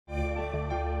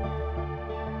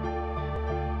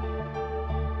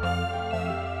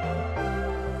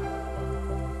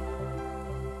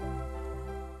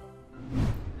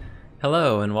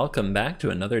Hello and welcome back to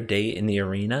another day in the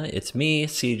arena. It's me,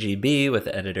 CGB, with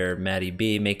editor Maddie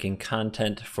B, making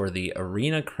content for the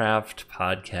Arena Craft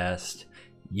Podcast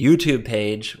YouTube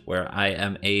page, where I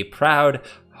am a proud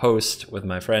host with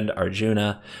my friend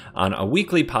Arjuna on a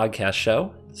weekly podcast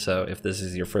show. So if this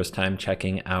is your first time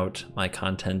checking out my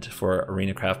content for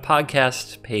Arena Craft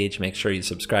Podcast page, make sure you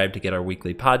subscribe to get our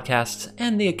weekly podcasts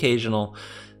and the occasional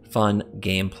fun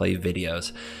gameplay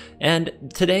videos.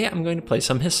 And today I'm going to play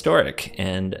some Historic,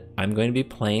 and I'm going to be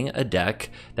playing a deck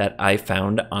that I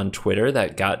found on Twitter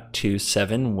that got to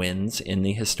 7 wins in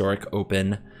the Historic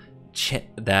Open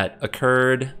that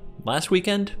occurred last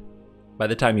weekend. By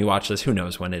the time you watch this, who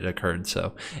knows when it occurred.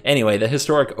 So anyway, the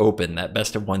Historic Open, that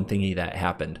best of one thingy that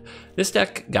happened. This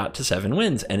deck got to 7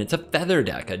 wins, and it's a Feather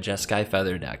deck, a Jeskai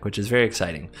Feather deck, which is very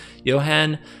exciting.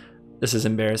 Johan, this is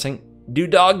embarrassing,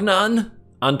 Dudognon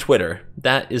on Twitter.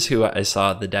 That is who I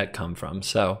saw the deck come from.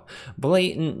 So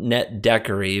blatant net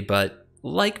deckery, but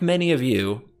like many of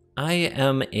you, I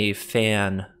am a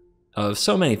fan of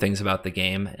so many things about the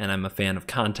game, and I'm a fan of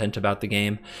content about the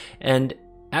game. And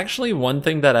actually, one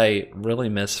thing that I really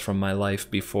miss from my life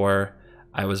before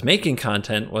I was making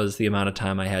content was the amount of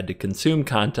time I had to consume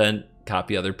content,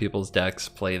 copy other people's decks,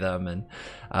 play them, and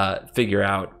figure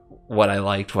out what I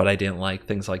liked, what I didn't like,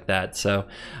 things like that. So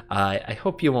I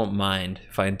hope you won't mind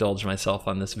if I indulge myself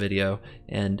on this video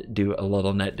and do a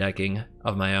little net decking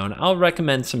of my own. I'll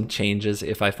recommend some changes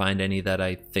if I find any that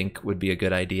I think would be a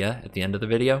good idea at the end of the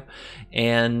video.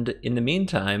 And in the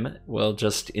meantime, we'll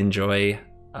just enjoy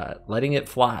letting it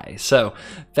fly. So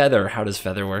Feather, how does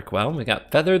Feather work? Well, we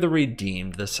got Feather the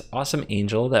Redeemed, this awesome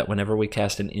angel that whenever we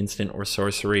cast an instant or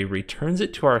sorcery, returns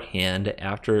it to our hand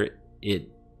after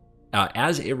it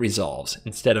as it resolves,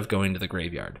 instead of going to the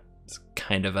graveyard. It's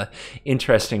kind of a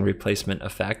interesting replacement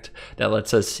effect that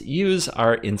lets us use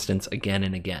our instants again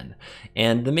and again.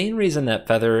 And the main reason that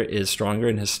Feather is stronger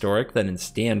in Historic than in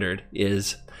Standard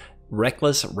is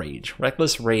Reckless Rage.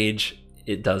 Reckless Rage,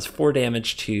 it does 4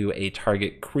 damage to a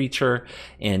target creature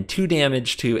and 2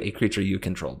 damage to a creature you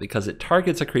control. Because it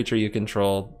targets a creature you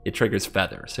control, it triggers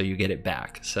Feather, so you get it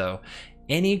back. So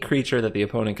any creature that the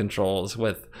opponent controls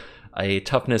with a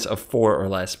toughness of 4 or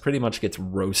less pretty much gets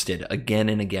roasted again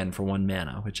and again for 1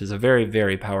 mana, which is a very,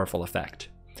 very powerful effect.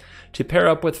 To pair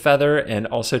up with Feather and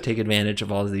also take advantage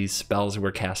of all of these spells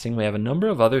we're casting, we have a number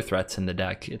of other threats in the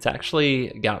deck. It's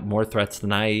actually got more threats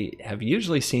than I have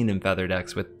usually seen in Feather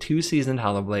decks, with 2 Seasoned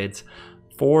Hollowblades,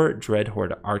 4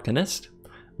 Dreadhorde Arcanist,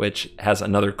 which has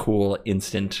another cool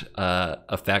instant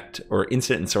effect, or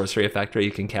instant and sorcery effect, where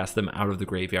you can cast them out of the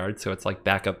graveyard, so it's like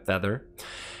backup Feather.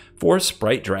 4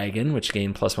 Sprite Dragon, which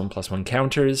gain +1/+1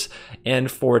 counters,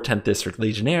 and 4 10th District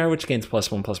Legionnaire, which gains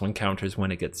 +1/+1 counters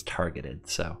when it gets targeted.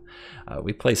 So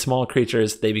we play small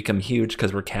creatures, they become huge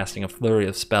because we're casting a flurry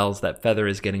of spells that Feather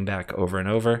is getting back over and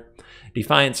over.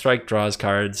 Defiant Strike draws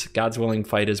cards. God's Willing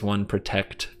Fight is 1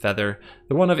 Protect Feather.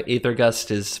 The one of Aether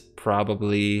Gust is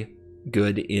probably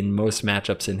good in most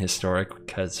matchups in Historic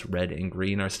because red and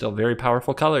green are still very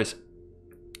powerful colors.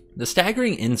 The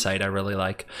Staggering Insight I really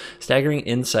like. Staggering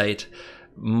Insight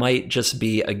might just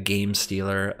be a game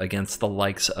stealer against the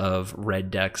likes of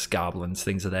red decks, goblins,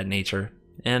 things of that nature.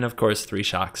 And of course, 3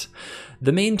 Shocks.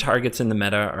 The main targets in the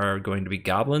meta are going to be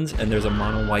goblins, and there's a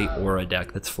mono-white aura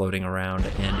deck that's floating around.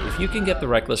 And if you can get the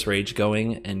Reckless Rage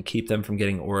going and keep them from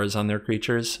getting auras on their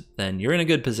creatures, then you're in a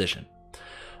good position.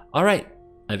 All right,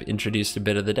 I've introduced a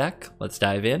bit of the deck. Let's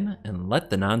dive in and let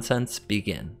the nonsense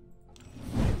begin.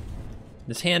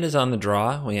 This hand is on the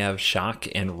draw. We have Shock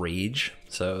and Rage.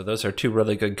 So those are 2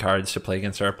 really good cards to play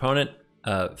against our opponent.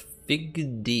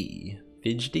 Figdy.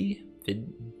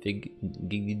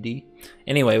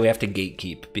 Anyway, we have to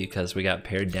gatekeep because we got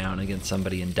paired down against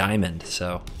somebody in Diamond.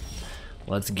 So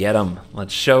let's get them.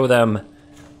 Let's show them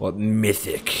what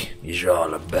Mythic is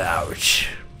all about.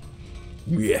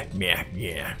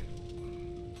 Yeah.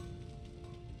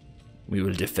 We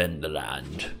will defend the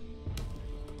land.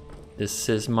 This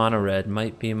is mono red,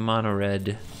 might be mono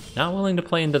red. Not willing to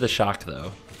play into the Shock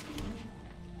though.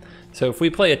 So if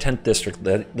we play a 10th District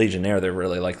Legionnaire, they're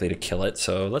really likely to kill it,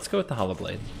 so let's go with the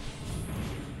Hollowblade.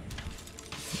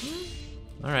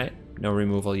 Alright, no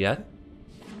removal yet.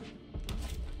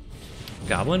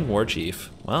 Goblin Warchief.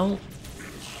 Well,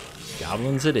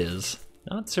 goblins it is.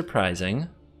 Not surprising.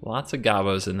 Lots of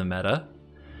gobos in the meta.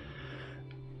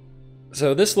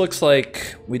 So this looks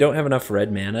like we don't have enough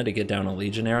red mana to get down a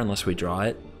Legionnaire unless we draw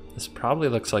it. This probably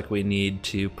looks like we need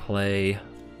to play...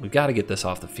 We've got to get this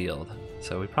off the field.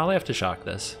 So we probably have to Shock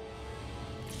this.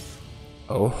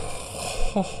 Oh,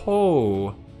 ho,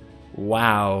 ho.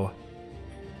 Wow.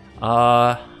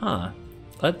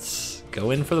 Let's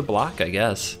go in for the block, I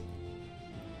guess.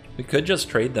 We could just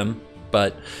trade them,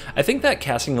 but I think that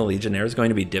casting the Legionnaire is going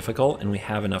to be difficult and we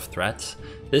have enough threats.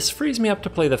 This frees me up to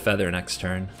play the Feather next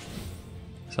turn.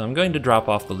 So I'm going to drop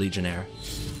off the Legionnaire.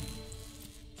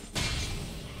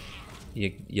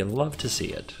 You love to see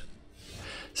it.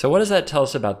 So what does that tell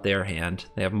us about their hand?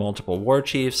 They have multiple War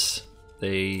Chiefs.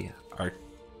 They are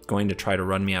going to try to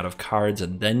run me out of cards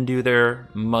and then do their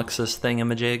Muxus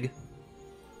thingamajig.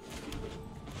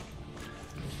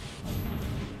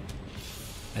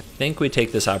 I think we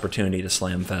take this opportunity to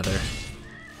slam Feather.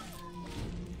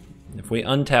 If we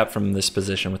untap from this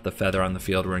position with the Feather on the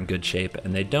field, we're in good shape.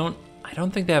 And I don't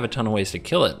think they have a ton of ways to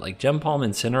kill it. Like Gem Palm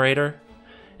Incinerator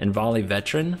and Volley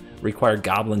Veteran require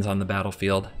goblins on the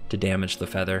battlefield to damage the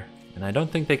Feather. And I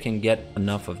don't think they can get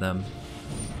enough of them.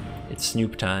 It's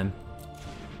Snoop time.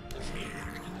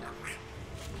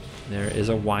 There is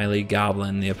a wily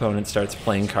goblin. The opponent starts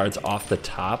playing cards off the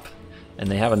top. And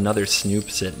they have another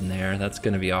Snoop sitting there. That's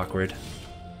going to be awkward.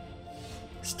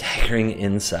 Staggering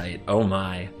Insight. Oh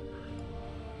my.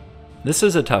 This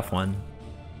is a tough one.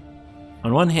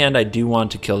 On one hand, I do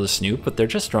want to kill the Snoop, but they're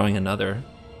just drawing another.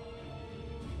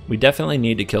 We definitely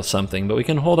need to kill something, but we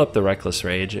can hold up the Reckless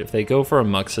Rage. If they go for a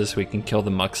Muxus, we can kill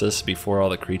the Muxus before all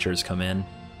the creatures come in.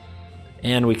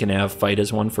 And we can have Fight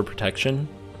as one for protection.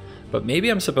 But maybe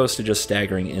I'm supposed to just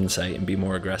Staggering Insight and be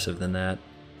more aggressive than that.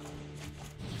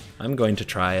 I'm going to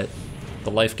try it.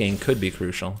 The life gain could be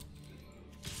crucial.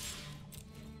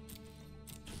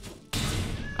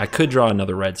 I could draw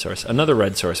another red source. Another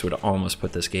red source would almost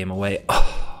put this game away.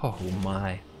 Oh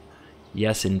my.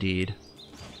 Yes, indeed.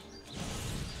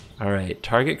 Alright,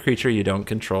 target creature you don't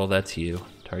control, that's you.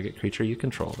 Target creature you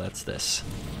control, that's this.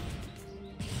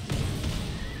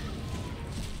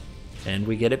 And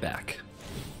we get it back.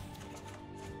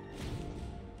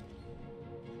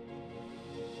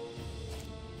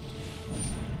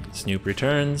 Snoop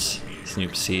returns.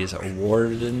 Snoop sees a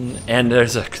Warden, and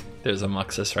there's a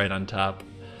Muxus right on top.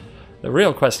 The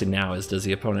real question now is, does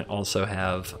the opponent also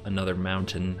have another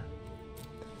mountain?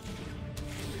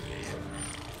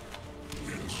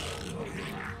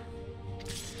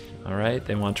 Alright,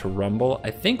 they want to rumble.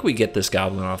 I think we get this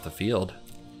goblin off the field.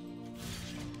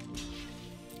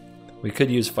 We could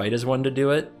use Fight as one to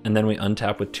do it, and then we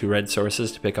untap with 2 red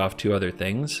sources to pick off 2 other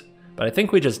things. But I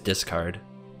think we just discard.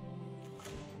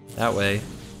 That way,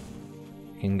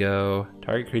 you can go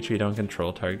target creature you don't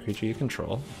control, target creature you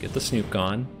control, get the Snoop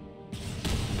gone.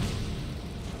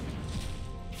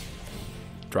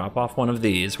 Drop off one of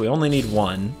these. We only need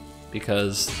 1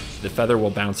 because the Feather will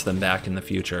bounce them back in the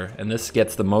future, and this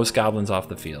gets the most goblins off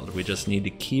the field. We just need to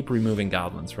keep removing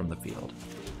goblins from the field.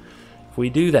 If we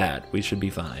do that, we should be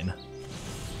fine.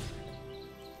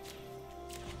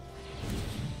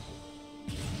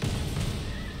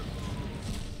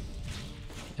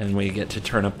 And we get to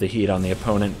turn up the heat on the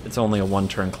opponent. It's only a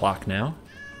 1-turn clock now.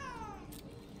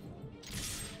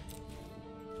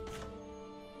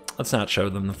 Let's not show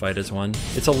them the Fight as one.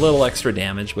 It's a little extra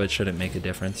damage, but it shouldn't make a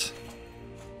difference.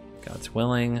 God's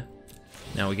willing.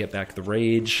 Now we get back the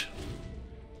Rage.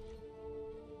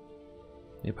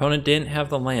 The opponent didn't have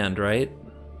the land, right?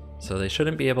 So they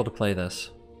shouldn't be able to play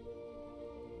this.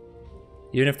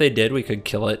 Even if they did, we could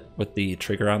kill it with the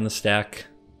trigger on the stack,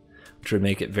 which would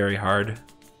make it very hard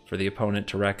for the opponent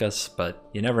to wreck us, but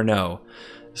you never know.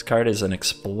 This card is an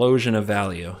explosion of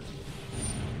value.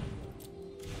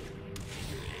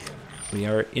 We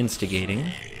are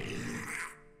instigating.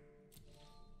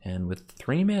 And with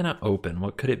 3 mana open,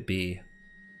 what could it be?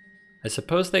 I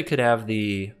suppose they could have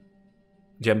the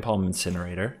Gem Palm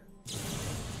Incinerator.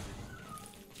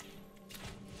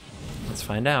 Let's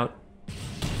find out.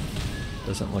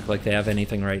 Doesn't look like they have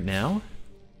anything right now.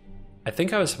 I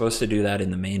think I was supposed to do that in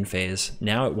the main phase.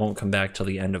 Now it won't come back till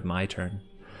the end of my turn,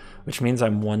 which means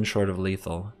I'm 1 short of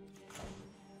lethal.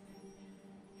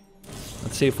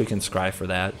 Let's see if we can scry for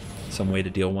that. Some way to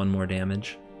deal 1 more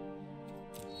damage.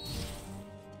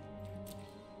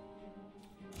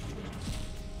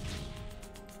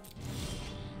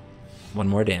 One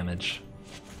more damage.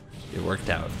 It worked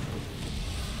out.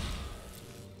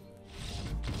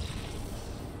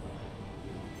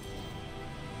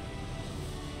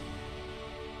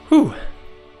 Whew.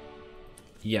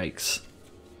 Yikes.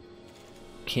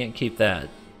 Can't keep that.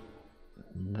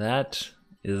 That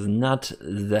is not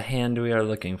the hand we are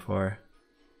looking for.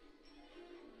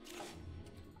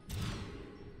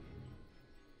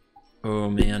 Oh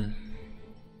man.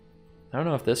 I don't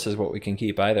know if this is what we can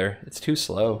keep either. It's too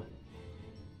slow.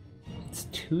 It's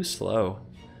too slow.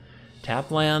 Tap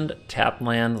land,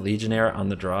 Legionnaire on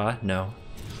the draw? No.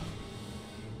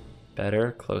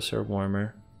 Better, closer,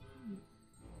 warmer.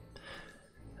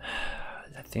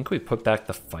 I think we put back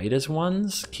the fight as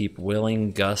ones, keep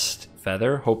Willing, Gust,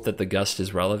 Feather, hope that the Gust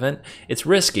is relevant. It's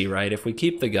risky, right? If we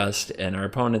keep the Gust and our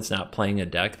opponent's not playing a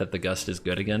deck that the Gust is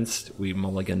good against, we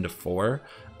mulligan to 4.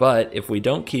 But if we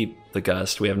don't keep the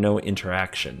Gust, we have no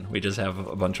interaction. We just have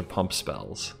a bunch of pump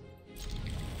spells.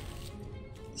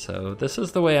 So this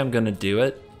is the way I'm going to do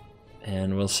it,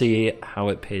 and we'll see how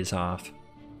it pays off.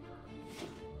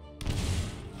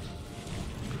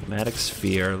 Chromatic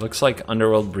Sphere, looks like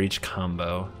Underworld Breach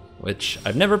combo, which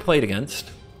I've never played against.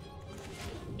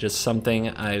 Just something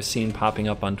I've seen popping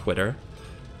up on Twitter.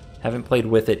 Haven't played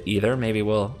with it either, maybe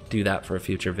we'll do that for a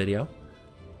future video.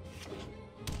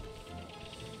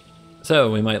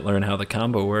 So we might learn how the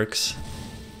combo works.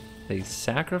 They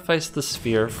sacrifice the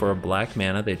sphere for a black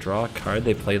mana, they draw a card,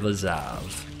 they play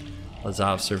Lazav.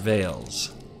 Lazav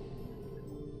surveils.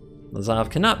 Lazav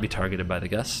cannot be targeted by the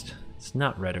Gust. It's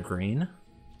not red or green.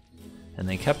 And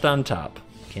they kept on top.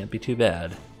 Can't be too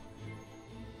bad.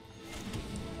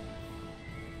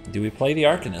 Do we play the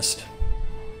Arcanist?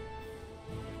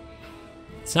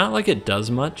 It's not like it does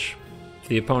much. If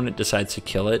the opponent decides to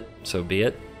kill it, so be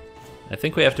it. I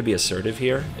think we have to be assertive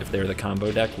here. If they're the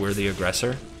combo deck, we're the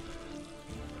aggressor.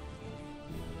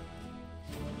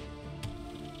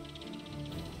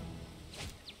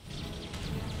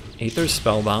 Aether's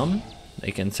Spellbomb.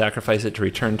 They can sacrifice it to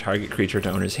return target creature to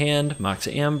owner's hand. Mox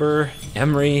Amber,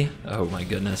 Emery. Oh my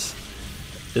goodness.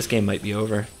 This game might be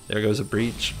over. There goes a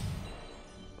Breach.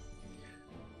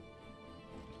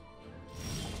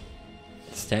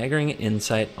 Staggering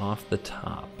Insight off the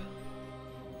top.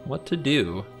 What to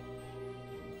do?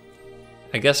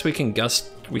 I guess we can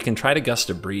try to Gust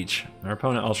a Breach. Our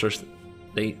opponent also,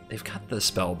 they've got the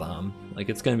Spellbomb. Like,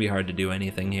 it's gonna be hard to do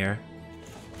anything here.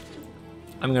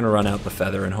 I'm gonna run out the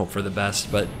Feather and hope for the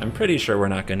best, but I'm pretty sure we're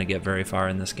not gonna get very far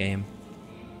in this game.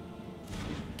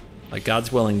 Like,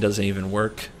 God's Willing doesn't even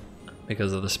work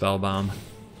because of the Spellbomb.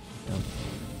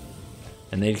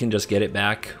 And they can just get it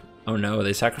back. Oh no,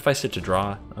 they sacrificed it to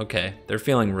draw. Okay, they're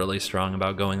feeling really strong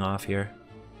about going off here.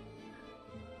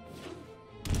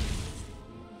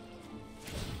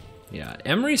 Yeah,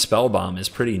 Emery Spellbomb is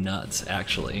pretty nuts,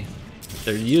 actually.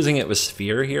 They're using it with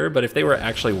Sphere here, but if they were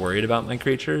actually worried about my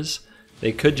creatures,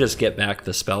 they could just get back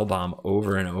the Spellbomb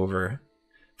over and over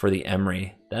for the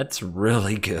Emery. That's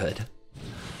really good.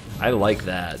 I like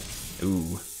that.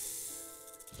 Ooh.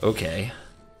 Okay.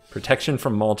 Protection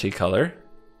from multicolor.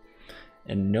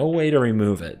 And no way to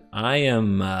remove it. I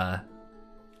am,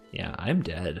 yeah, I'm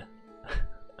dead.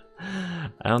 I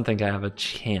don't think I have a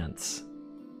chance.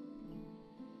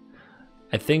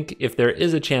 I think if there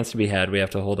is a chance to be had, we have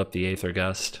to hold up the Aether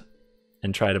Gust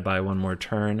and try to buy one more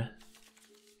turn.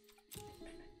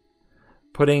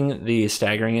 Putting the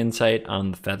Staggering Insight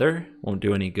on the Feather won't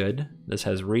do any good. This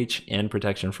has reach and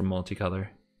protection from multicolor.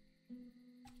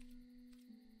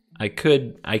 I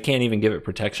can't even give it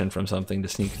protection from something to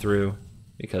sneak through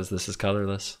because this is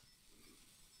colorless.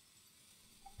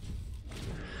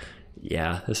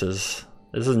 Yeah, this is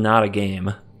not a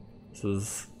game.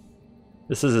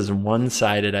 This is as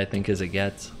one-sided, I think, as it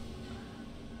gets.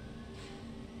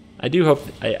 I do hope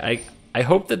I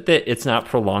hope that it's not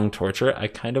prolonged torture. I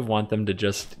kind of want them to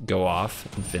just go off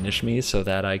and finish me so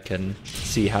that I can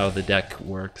see how the deck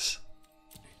works.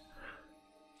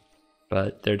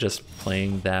 But they're just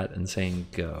playing that and saying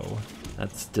go.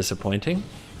 That's disappointing.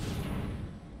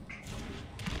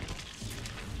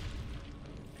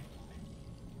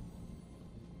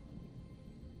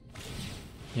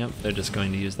 Yep, they're just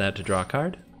going to use that to draw a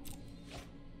card.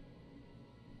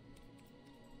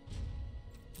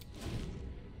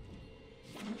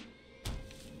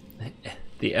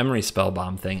 The Emery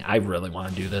Spellbomb thing, I really want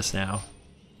to do this now.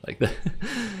 Like the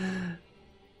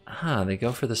they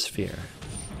go for the Sphere.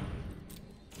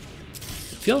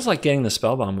 It feels like getting the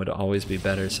Spellbomb would always be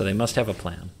better, so they must have a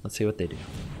plan. Let's see what they do.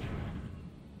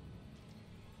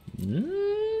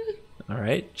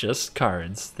 Alright, just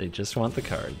cards. They just want the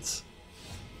cards.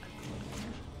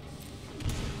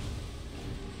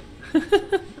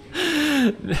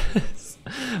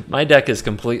 My deck is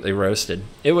completely roasted.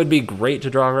 It would be great to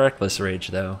draw Reckless Rage,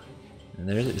 though. And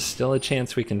there's still a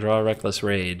chance we can draw Reckless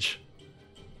Rage.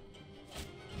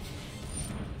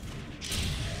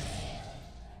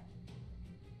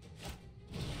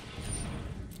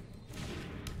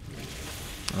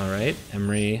 Alright,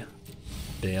 Emery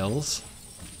bails.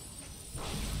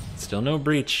 Still no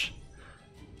Breach.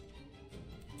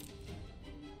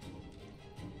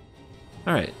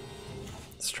 Alright,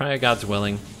 let's try a God's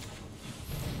Willing.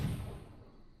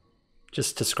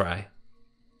 Just to scry.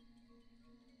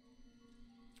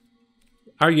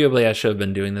 Arguably, I should have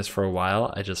been doing this for a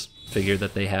while. I just figured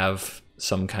that they have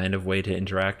some kind of way to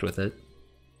interact with it.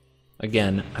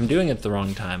 Again, I'm doing it the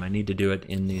wrong time. I need to do it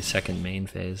in the second main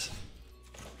phase.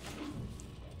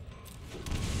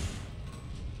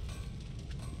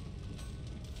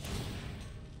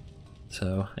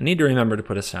 So I need to remember to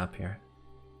put a stop here.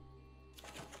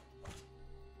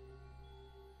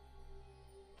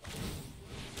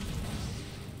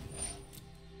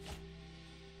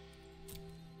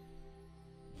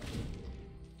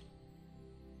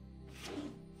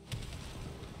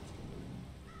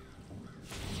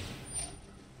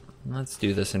 Let's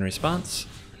do this in response.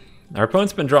 Our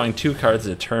opponent's been drawing 2 cards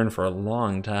a turn for a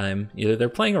long time. Either they're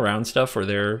playing around stuff or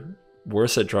they're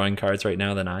worse at drawing cards right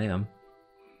now than I am.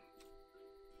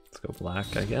 Let's go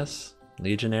black, I guess.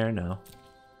 Legionnaire, no.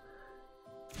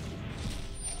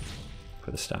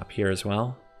 Put a stop here as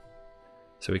well.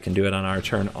 So we can do it on our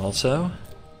turn also,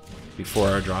 before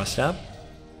our draw step.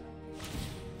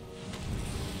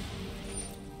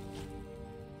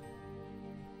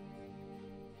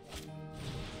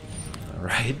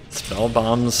 Alright, spell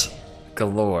bombs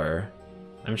galore.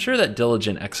 I'm sure that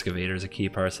Diligent Excavator is a key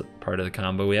part of the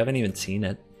combo. We haven't even seen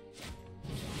it.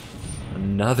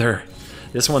 Another.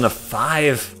 This one a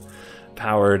 5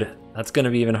 powered. That's going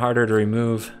to be even harder to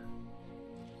remove.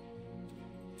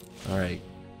 Alright,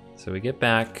 so we get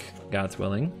back, God's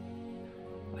willing.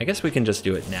 I guess we can just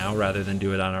do it now rather than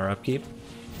do it on our upkeep.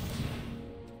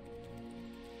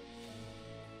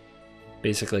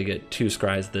 Basically get 2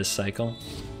 scries this cycle.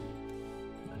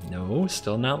 No,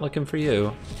 still not looking for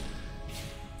you.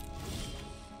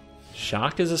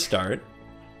 Shock is a start.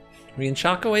 We can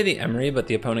shock away the Emery, but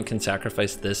the opponent can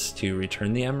sacrifice this to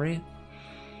return the Emery.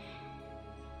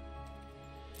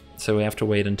 So we have to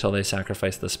wait until they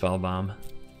sacrifice the Spell Bomb.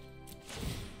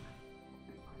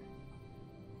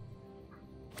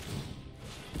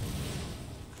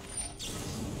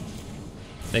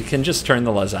 They can just turn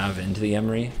the Lazav into the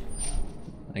Emery.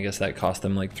 I guess that cost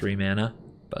them like 3 mana,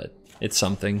 but it's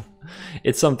something.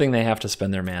 It's something they have to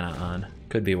spend their mana on.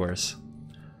 Could be worse.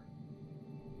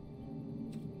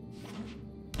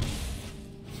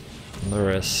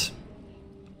 Luris.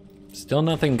 Still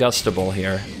nothing gustable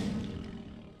here.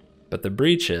 But the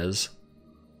breach is.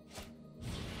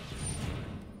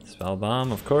 Spell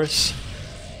Bomb, of course.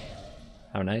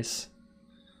 How nice.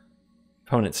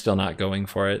 Opponent's still not going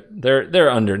for it.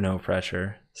 They're under no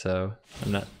pressure, so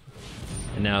I'm not.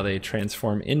 And now they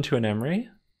transform into an Emery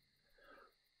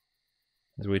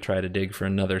as we try to dig for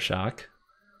another shock.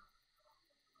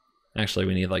 Actually,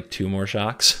 we need like 2 more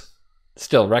shocks.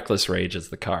 Still, Reckless Rage is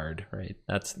the card, right?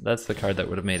 That's the card that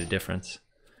would have made a difference.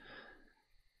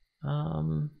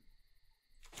 I'll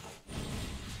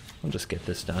just get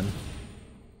this done.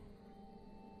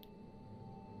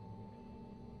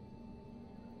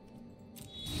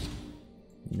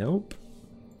 Nope.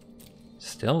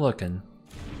 Still looking.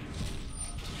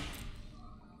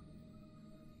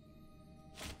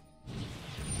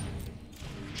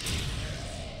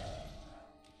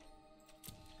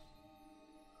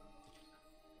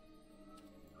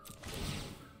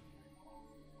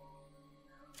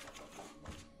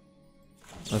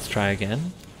 Let's try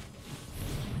again.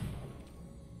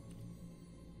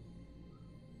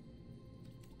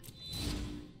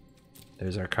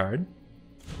 There's our card.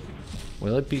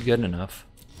 Will it be good enough?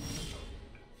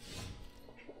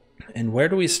 And where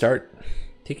do we start?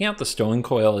 Taking out the Stone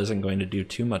Coil isn't going to do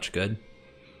too much good.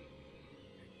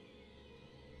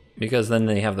 Because then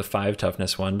they have the 5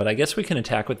 toughness one, but I guess we can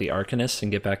attack with the Arcanist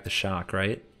and get back the shock,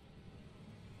 right?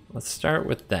 Let's start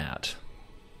with that.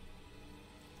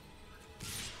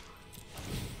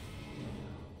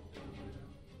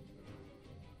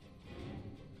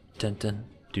 Dun dun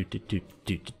do do do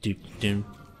do do do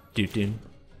do do.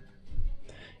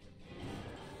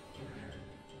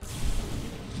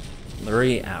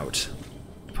 Lurie out.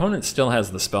 Opponent still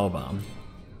has the Spell Bomb.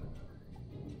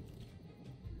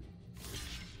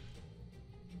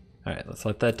 Alright, let's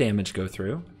let that damage go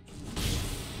through.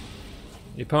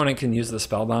 The opponent can use the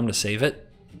Spell Bomb to save it.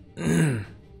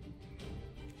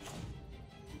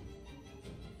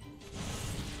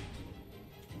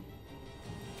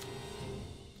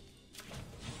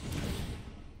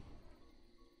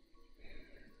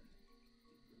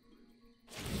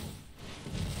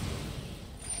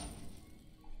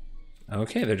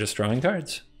 Okay, they're just drawing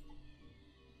cards.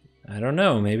 I don't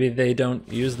know, maybe they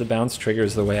don't use the bounce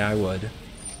triggers the way I would.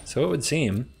 So it would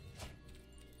seem.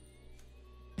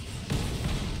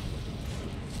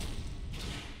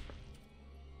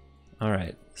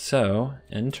 Alright, so,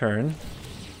 end turn.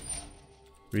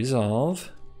 Resolve.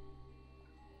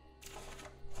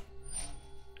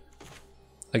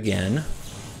 Again.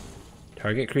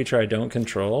 Target creature I don't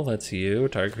control, that's you.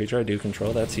 Target creature I do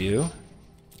control, that's you.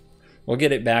 We'll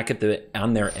get it back at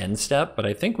on their end step, but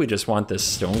I think we just want this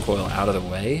Stone Coil out of the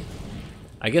way.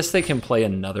 I guess they can play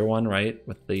another one, right?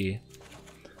 With the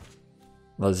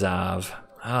Lazav.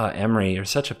 Ah, Emery, you're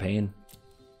such a pain.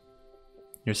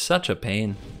 You're such a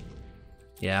pain.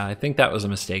 Yeah, I think that was a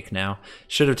mistake now.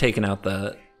 Should have taken out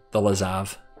the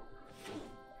Lazav.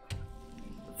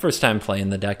 First time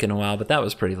playing the deck in a while, but that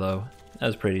was pretty low. That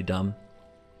was pretty dumb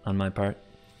on my part.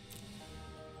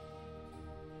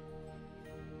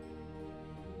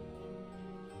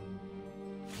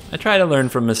 I try to learn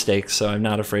from mistakes, so I'm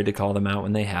not afraid to call them out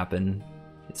when they happen.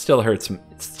 It still hurts. It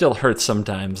still hurts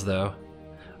sometimes, though,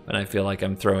 when I feel like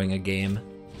I'm throwing a game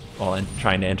while I'm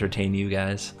trying to entertain you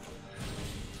guys.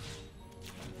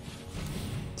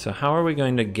 So how are we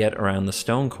going to get around the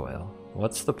Stone Coil?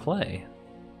 What's the play?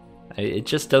 It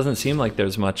just doesn't seem like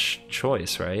there's much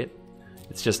choice, right?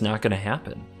 It's just not going to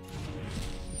happen.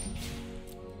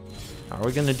 How are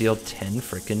we going to deal 10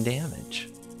 frickin' damage?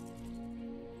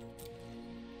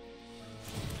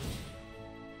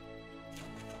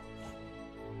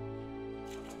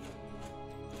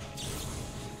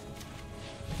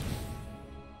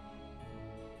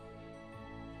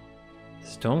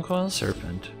 Stone Coil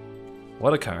Serpent.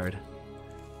 What a card.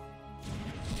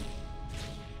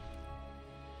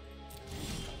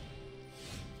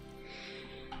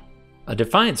 A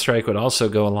Defiant Strike would also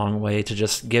go a long way to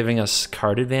just giving us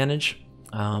card advantage.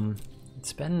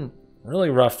 It's been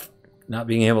really rough not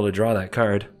being able to draw that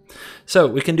card. So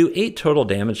we can do 8 total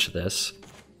damage to this.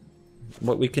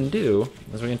 What we can do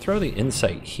is we can throw the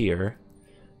Insight here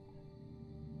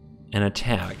and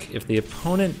attack. If the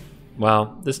opponent...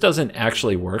 Well, this doesn't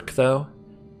actually work, though.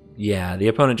 Yeah, the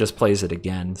opponent just plays it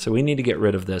again, so we need to get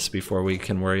rid of this before we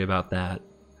can worry about that.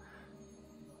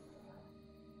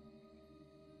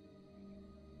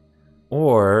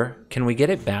 Or, can we get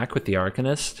it back with the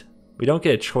Arcanist? We don't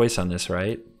get a choice on this,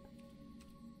 right?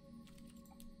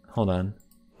 Hold on.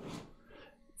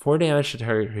 4 damage to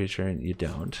target creature, you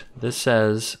don't. This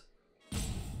says...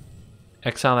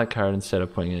 exile that card instead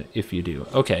of putting it if you do.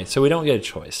 Okay, so we don't get a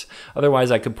choice. Otherwise,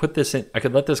 I could put this in. I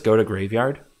could let this go to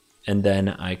graveyard, and then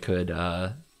I could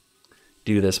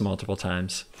do this multiple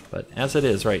times. But as it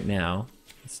is right now,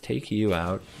 let's take you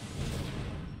out.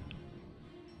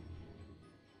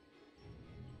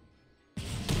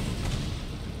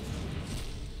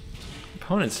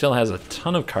 Opponent still has a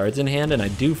ton of cards in hand, and I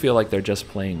do feel like they're just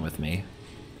playing with me.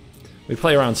 We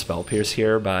play around Spell Pierce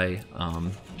here by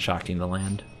shocking the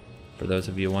land. For those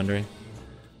of you wondering,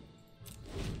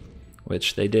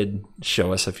 which they did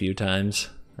show us a few times,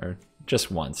 or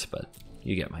just once, but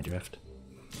you get my drift.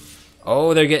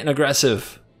 Oh, they're getting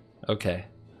aggressive. Okay,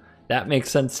 that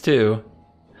makes sense too.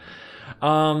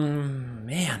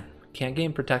 Man, can't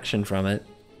gain protection from it.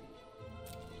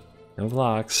 No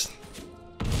blocks.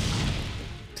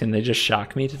 Can they just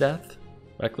shock me to death?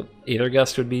 Aether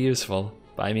Gust would be useful.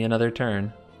 Buy me another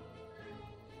turn.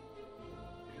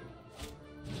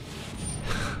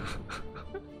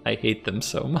 I hate them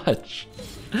so much.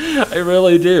 I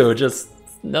really do. Just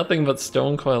nothing but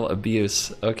Stone Coil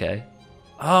abuse. Okay.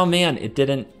 Oh man, it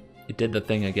did the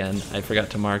thing again. I forgot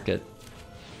to mark it.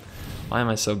 Why am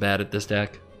I so bad at this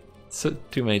deck? So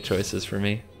too many choices for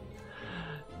me.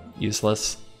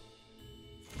 Useless.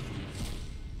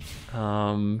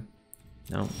 No.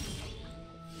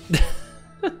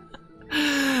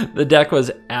 The deck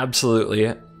was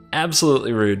absolutely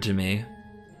rude to me.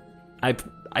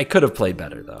 I could have played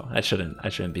better though. I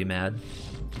shouldn't be mad.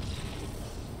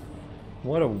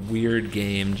 What a weird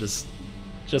game, just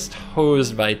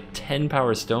hosed by 10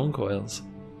 power Stone Coils.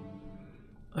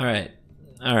 All right,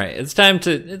 it's time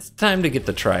to get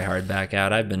the try hard back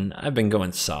out. I've been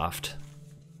going soft.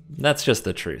 That's just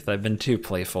the truth. I've been too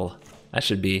playful. I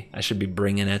should be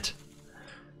bringing it.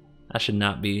 I should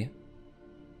not be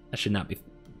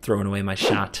throwing away my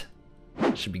shot.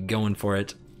 I should be going for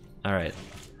it. All right.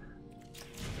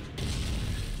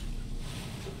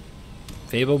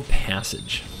 Fabled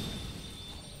Passage.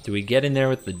 Do we get in there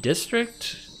with the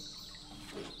District?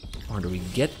 Or do we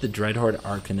get the Dreadhorde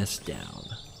Arcanist down?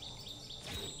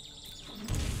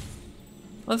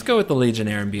 Let's go with the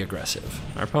Legionnaire and be aggressive.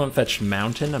 Our opponent fetched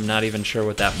Mountain. I'm not even sure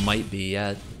what that might be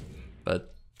yet.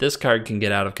 But this card can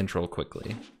get out of control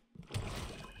quickly.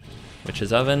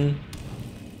 Witch's Oven.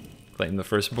 Claim the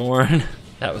Firstborn.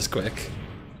 That was quick.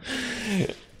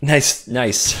 Nice.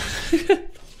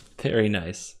 Very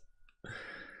nice.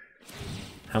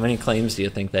 How many claims do you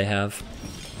think they have?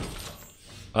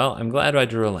 Well, I'm glad I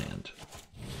drew a land.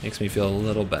 Makes me feel a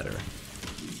little better.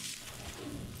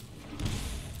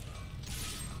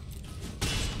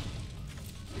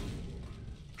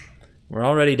 We're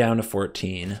already down to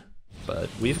 14. but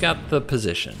we've got the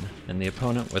position, and the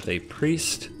opponent with a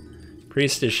priest.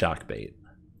 Priest is shock bait.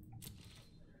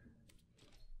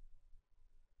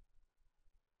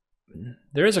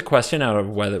 There is a question out of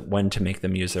when to make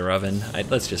them use their oven.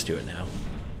 Let's just do it now.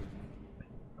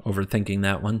 Overthinking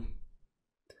that one.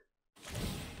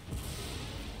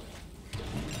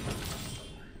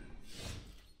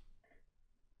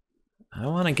 I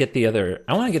want to get the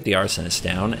arsonist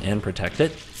down and protect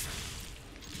it.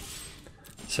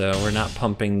 So we're not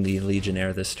pumping the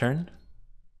Legionnaire this turn.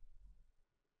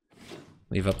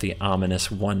 Leave up the ominous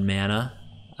 1 mana.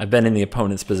 I've been in the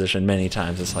opponent's position many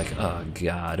times. It's like, oh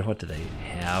god, what do they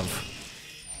have?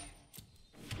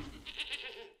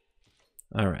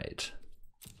 Alright.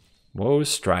 Whoa,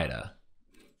 Strida.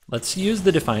 Let's use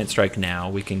the Defiant Strike now.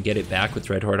 We can get it back with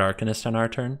Dreadhorde Arcanist on our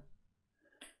turn.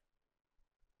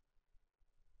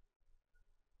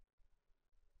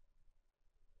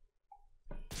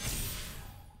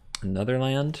 Another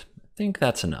land? I think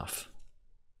that's enough.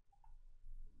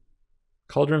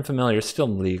 Cauldron Familiar is still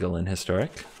legal in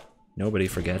Historic. Nobody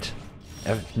forget.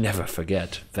 Never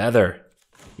forget. Feather.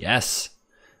 Yes.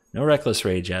 No Reckless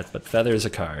Rage yet, but Feather is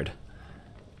a card.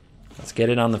 Let's get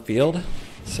it on the field.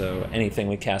 So anything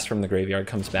we cast from the graveyard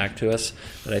comes back to us.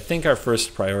 But I think our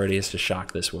first priority is to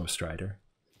shock this Woe Strider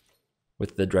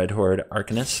with the Dreadhorde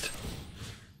Arcanist.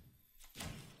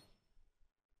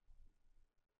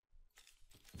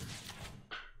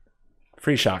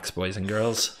 Free shocks, boys and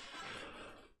girls.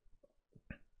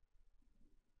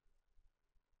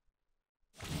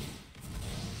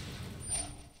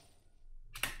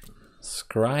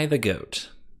 Scry the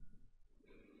Goat.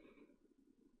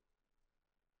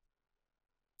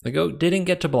 The Goat didn't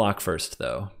get to block first,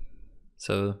 though.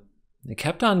 So it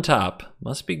kept on top.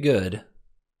 Must be good.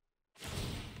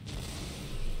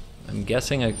 I'm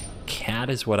guessing a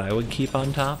cat is what I would keep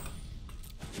on top.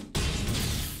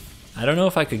 I don't know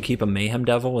if I could keep a Mayhem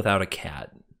Devil without a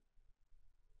cat.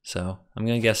 So I'm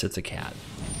gonna guess it's a cat.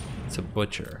 It's a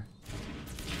butcher.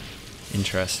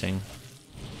 Interesting.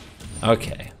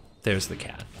 Okay, there's the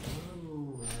cat.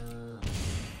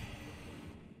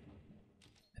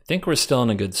 I think we're still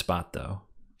in a good spot though.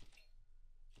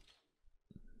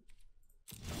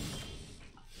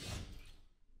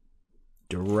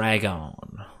 Dragon.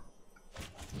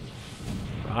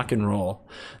 Rock and roll.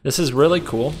 This is really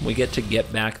cool. We get to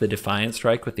get back the Defiant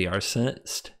Strike with the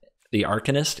Arcanist,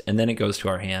 and then it goes to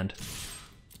our hand.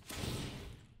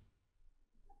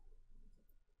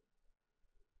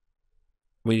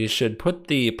 We should put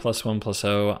the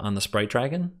 +1/+0 on the Sprite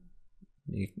Dragon,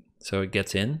 so it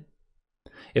gets in.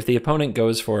 If the opponent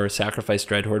goes for Sacrifice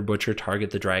Dreadhorde Butcher,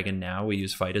 target the dragon now, we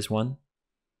use Fight as 1.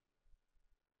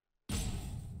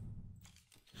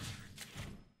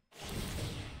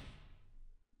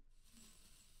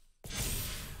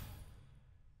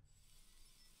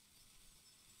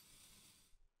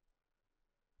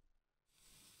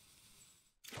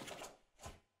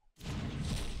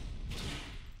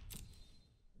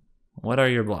 What are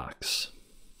your blocks?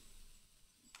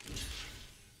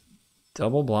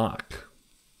 Double block.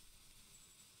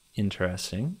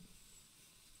 Interesting.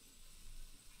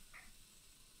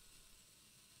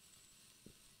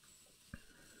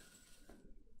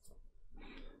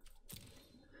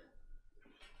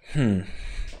 I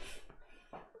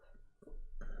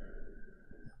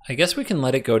guess we can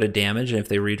let it go to damage, and if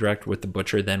they redirect with the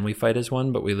Butcher, then we fight as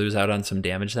 1, but we lose out on some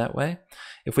damage that way.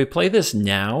 If we play this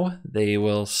now, they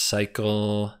will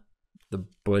cycle the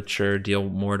Butcher, deal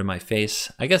more to my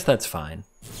face. I guess that's fine.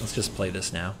 Let's just play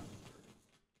this now.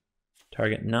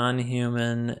 Target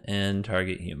non-human and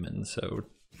target human. So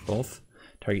both.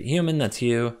 Target human, that's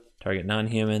you. Target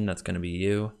non-human, that's going to be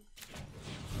you.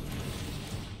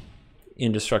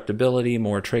 Indestructibility,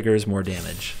 more triggers, more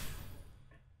damage.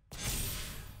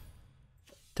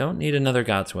 Don't need another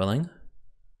God's Willing.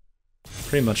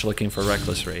 Pretty much looking for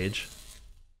Reckless Rage.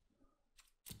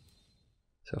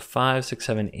 So 5, 6,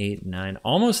 7, 8, 9.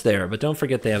 Almost there, but don't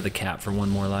forget they have the cat for 1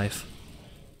 more life.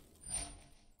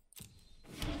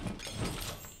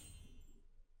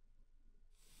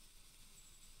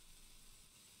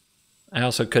 I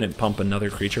also couldn't pump another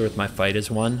creature with my Fight as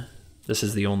 1. This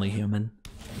is the only human.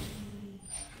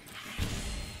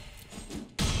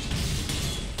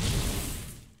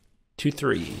 Two,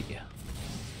 3.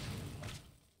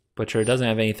 Butcher doesn't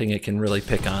have anything it can really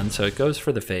pick on, so it goes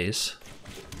for the face.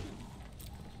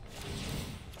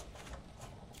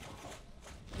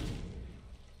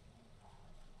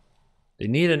 They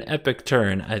need an epic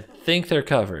turn. I think they're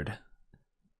covered.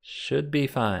 Should be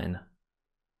fine.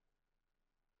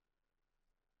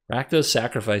 Rakdos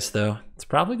Sacrifice, though. It's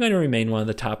probably going to remain one of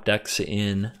the top decks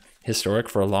in historic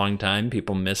for a long time.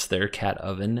 People miss their cat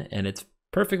oven, and it's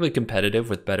perfectly competitive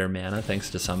with better mana thanks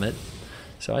to Summit.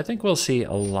 So I think we'll see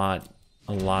a lot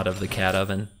of the cat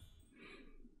oven.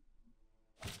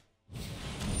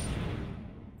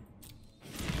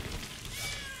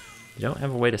 You don't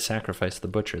have a way to sacrifice the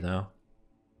butcher though.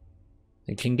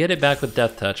 They can get it back with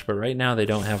Death Touch, but right now they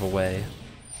don't have a way.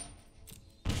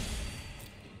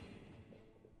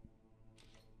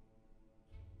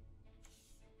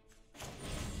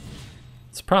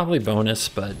 It's probably bonus,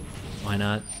 but why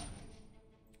not?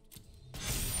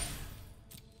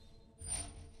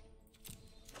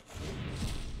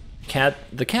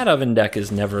 The cat oven deck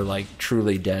is never like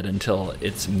truly dead until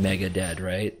it's mega dead,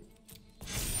 right?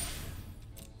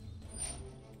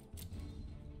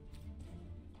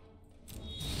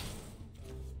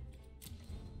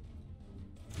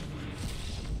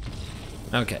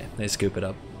 Okay, they scoop it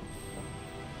up.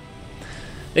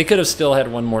 They could have still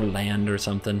had one more land or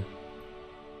something.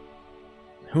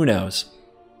 Who knows?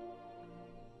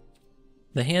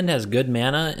 The hand has good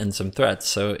mana and some threats,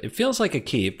 so it feels like a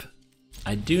keep.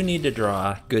 I do need to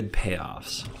draw good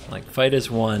payoffs. Like fight is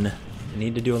one, I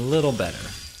need to do a little better.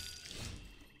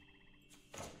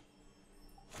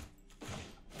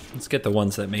 Let's get the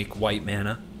ones that make white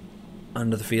mana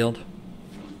onto the field.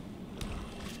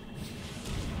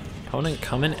 Opponent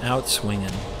coming out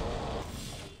swinging.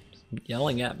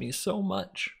 Yelling at me so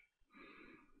much.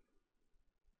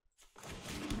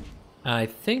 I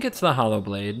think it's the Hollow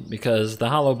Blade, because the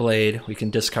Hollow Blade, we can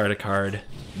discard a card,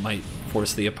 might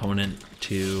force the opponent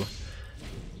to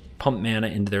pump mana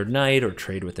into their Knight or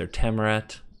trade with their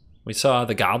Temerat. We saw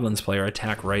the Goblins player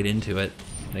attack right into it.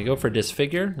 They go for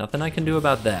Disfigure, nothing I can do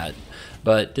about that.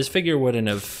 But Disfigure wouldn't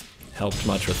have helped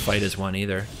much with Fight as One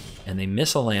either. And they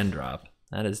miss a land drop.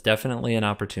 That is definitely an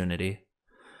opportunity.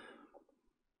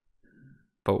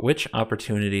 But which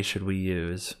opportunity should we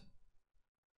use?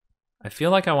 I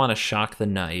feel like I want to shock the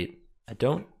Knight. I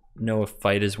don't know if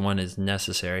Fight as One is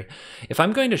necessary. If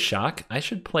I'm going to shock, I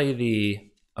should play the...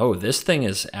 Oh, this thing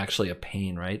is actually a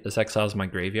pain, right? This exiles my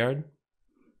graveyard.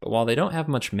 But while they don't have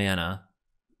much mana...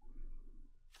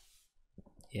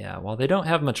 Yeah, while they don't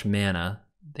have much mana,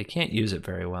 they can't use it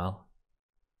very well.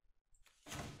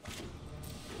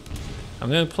 I'm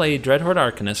going to play Dreadhorde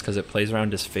Arcanist because it plays around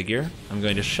Disfigure. I'm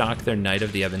going to shock their Knight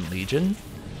of the Ebon Legion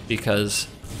because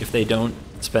if they don't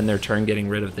spend their turn getting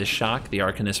rid of this shock, the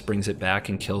Arcanist brings it back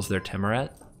and kills their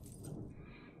Temerat.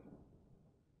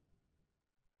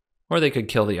 Or they could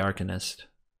kill the Arcanist,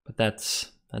 but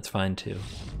that's fine too.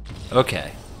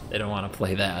 Okay, they don't want to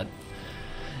play that.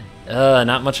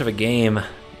 Not much of a game.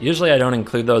 Usually I don't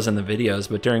include those in the videos,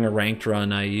 but during a ranked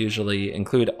run I usually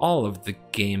include all of the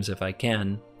games if I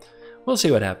can. We'll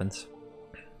see what happens.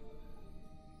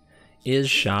 Is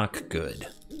shock good?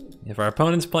 If our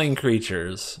opponent's playing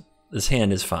creatures, this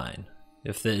hand is fine.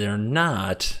 If they're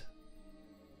not,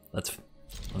 let's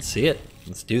see it.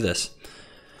 Let's do this.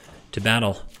 To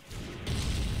battle.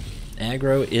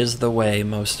 Aggro is the way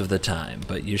most of the time,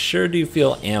 but you sure do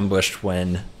feel ambushed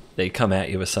when they come at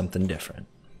you with something different.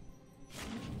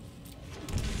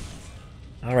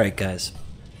 All right, guys.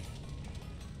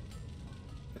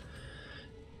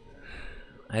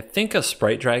 I think a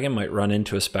Sprite Dragon might run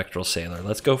into a Spectral Sailor.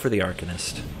 Let's go for the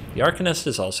Arcanist. The Arcanist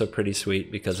is also pretty sweet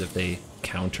because if they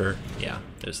counter... Yeah,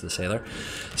 there's the Sailor.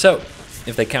 So,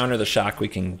 if they counter the shock, we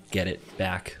can get it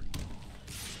back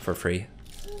for free.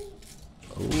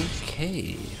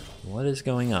 Okay, what is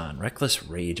going on? Reckless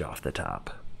Rage off the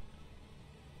top.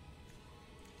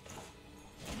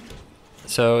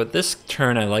 So this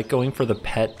turn I like going for the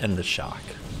pet and the shock.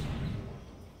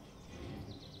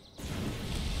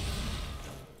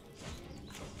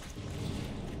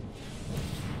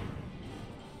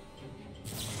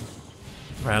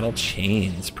 Rattle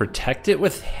Chains. Protect it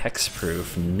with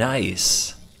Hexproof.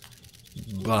 Nice.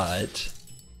 But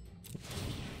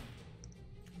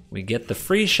we get the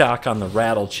free shock on the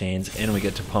Rattle Chains and we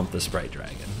get to pump the Sprite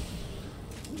Dragon.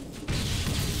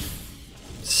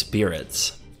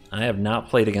 Spirits. I have not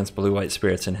played against blue-white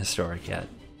spirits in Historic yet.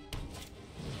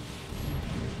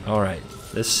 Alright,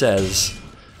 this says,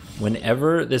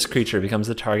 whenever this creature becomes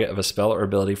the target of a spell or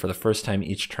ability for the first time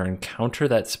each turn, counter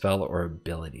that spell or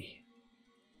ability.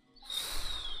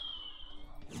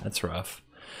 That's rough.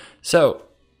 So,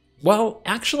 well,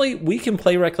 actually, we can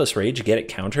play Reckless Rage, get it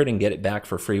countered, and get it back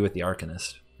for free with the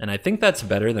Arcanist. And I think that's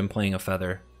better than playing a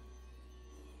Feather.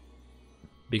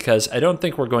 Because I don't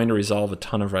think we're going to resolve a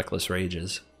ton of Reckless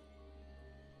Rages.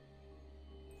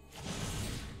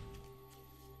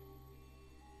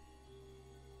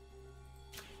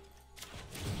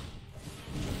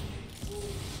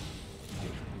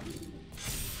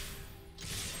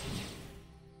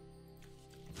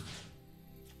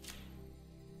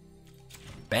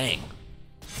 Bang.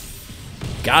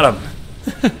 Got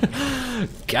him.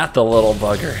 Got the little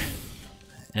bugger.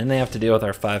 And they have to deal with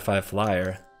our 5/5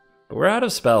 flyer. But we're out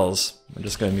of spells. We're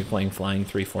just going to be playing flying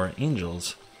 3/4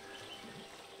 angels.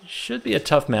 Should be a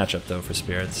tough matchup though for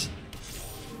spirits.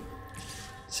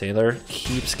 Sailor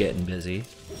keeps getting busy.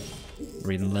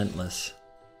 Relentless.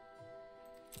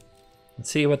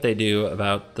 Let's see what they do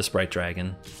about the Sprite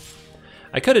Dragon.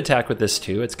 I could attack with this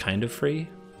too, it's kind of free.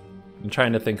 I'm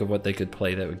trying to think of what they could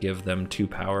play that would give them 2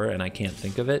 power, and I can't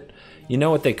think of it. You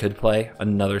know what they could play?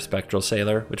 Another Spectral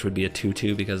Sailor, which would be a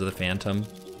 2/2 because of the Phantom.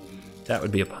 That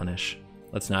would be a punish.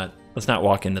 Let's not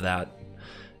walk into that,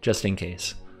 just in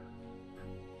case.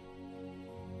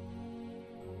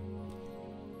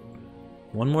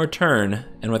 One more turn,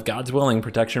 and with God's willing,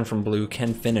 protection from blue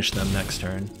can finish them next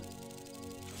turn.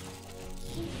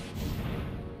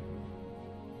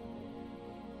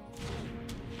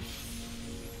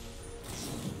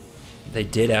 They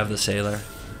did have the sailor.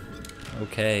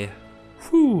 Okay.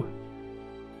 Whew.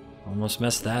 Almost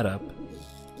messed that up.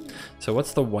 So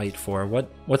what's the white for?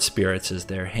 What spirits is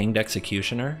there? Hanged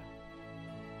Executioner?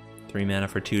 3 mana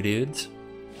for 2 dudes.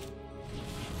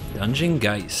 Dungeon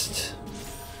Geist.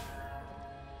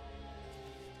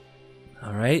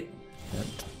 Alright.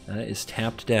 That is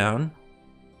tapped down.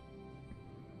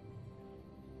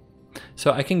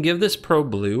 So I can give this Pro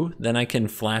Blue, then I can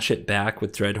flash it back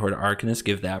with Dreadhorde Arcanist,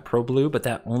 give that Pro Blue, but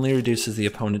that only reduces the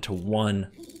opponent to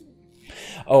 1.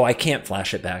 Oh, I can't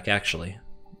flash it back, actually,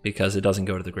 because it doesn't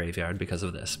go to the graveyard because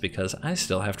of this, because I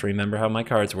still have to remember how my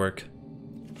cards work.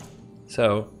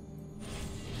 So,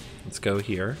 let's go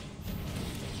here.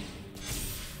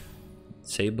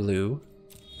 Say blue.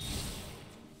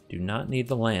 Do not need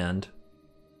the land.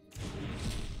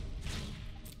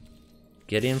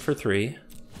 Get in for 3.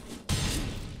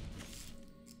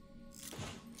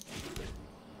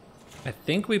 I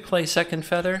think we play second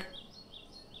Feather,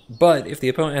 but if the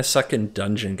opponent has second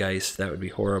Dungeon Geist, that would be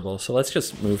horrible. So let's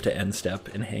just move to end step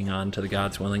and hang on to the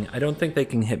God's Willing. I don't think they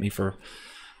can hit me for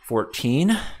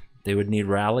 14. They would need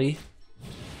Rally.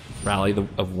 Rally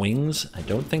of Wings. I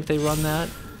don't think they run that.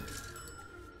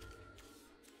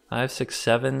 5, 6,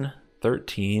 7,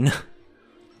 13.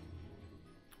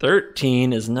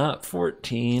 13 is not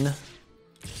 14.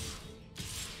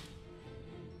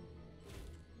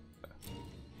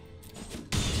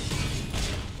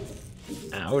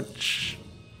 Ouch.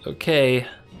 Okay,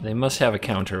 they must have a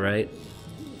counter, right?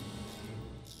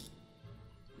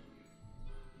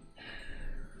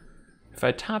 If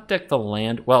I top deck the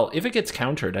land, well, if it gets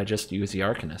countered, I just use the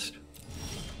Arcanist.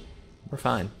 We're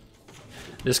fine.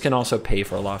 This can also pay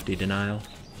for a Lofty Denial.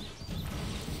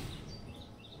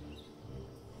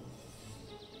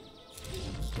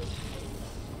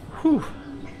 Whew.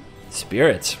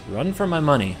 Spirits, run for my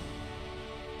money.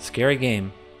 Scary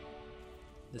game.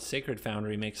 The Sacred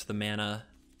Foundry makes the mana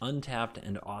untapped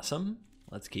and awesome.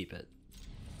 Let's keep it.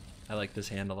 I like this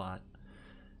hand a lot.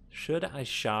 Should I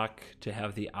shock to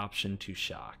have the option to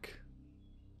shock?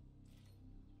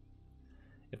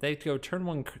 If they go turn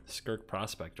 1 Skirk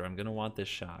Prospector, I'm going to want this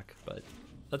shock, but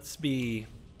let's be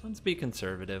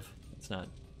conservative. Let's not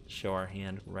show our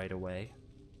hand right away.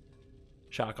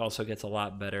 Shock also gets a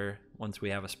lot better once we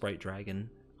have a Sprite Dragon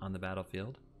on the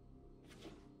battlefield.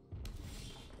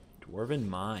 Dwarven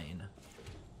Mine.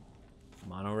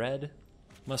 Mono red?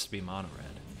 Must be mono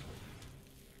red.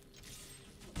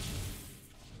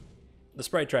 The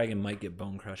Sprite Dragon might get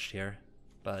bone crushed here,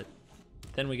 but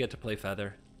then we get to play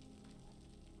Feather.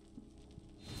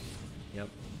 Yep.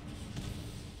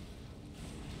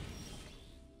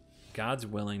 God's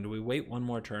willing. Do we wait one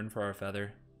more turn for our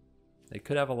Feather? They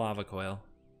could have a Lava Coil,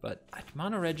 but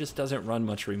mono red just doesn't run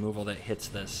much removal that hits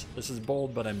this. This is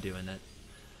bold, but I'm doing it.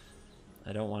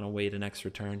 I don't want to wait an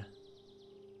extra turn.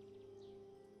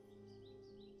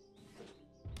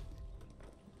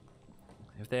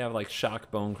 If they have like Shock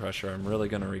Bone Crusher, I'm really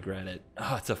going to regret it.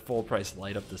 Oh, it's a full price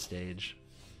light up the stage.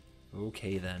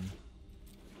 Okay then.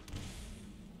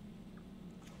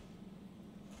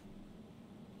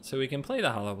 So we can play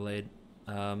the Hollow Blade.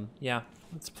 Yeah,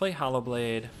 let's play Hollow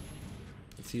Blade.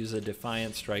 Let's use a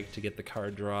Defiant Strike to get the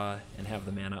card draw and have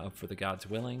the mana up for the God's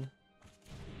Willing.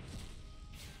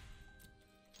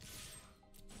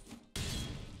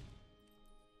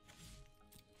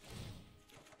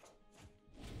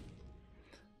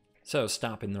 So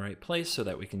stop in the right place so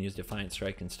that we can use Defiant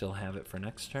Strike and still have it for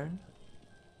next turn.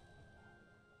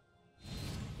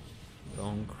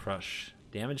 Bone Crush.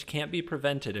 Damage can't be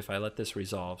prevented if I let this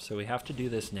resolve, so we have to do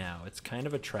this now. It's kind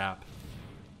of a trap.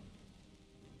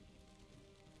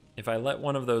 If I let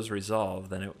one of those resolve,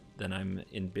 then I'm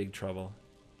in big trouble.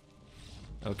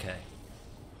 Okay.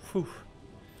 Whew.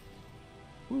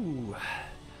 Ooh.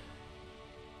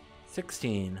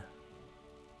 16.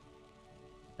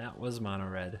 That was mono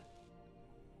red.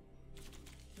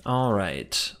 All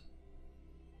right.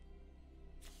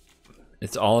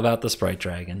 It's all about the Sprite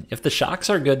Dragon. If the shocks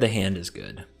are good, the hand is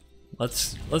good.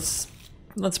 Let's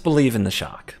believe in the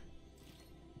shock.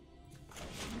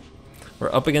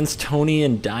 We're up against Tony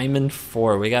and Diamond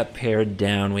 4. We got paired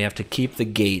down. We have to keep the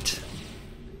gate.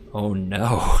 Oh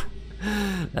no.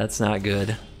 That's not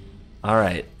good. All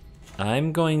right.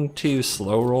 I'm going to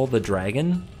slow roll the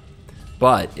dragon,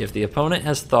 but if the opponent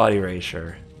has Thought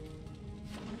Erasure,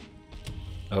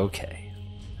 okay,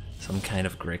 some kind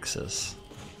of Grixis.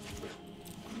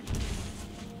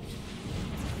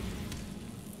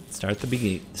 Start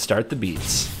the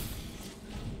beats.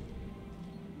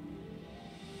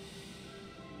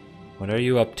 What are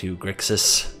you up to,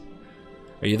 Grixis?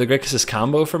 Are you the Grixis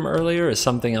combo from earlier or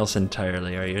something else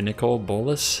entirely? Are you Nicole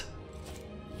Bolas?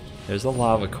 There's a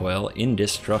Lava Coil,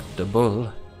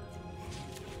 indestructible.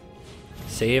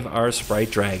 Save our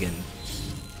Sprite Dragon.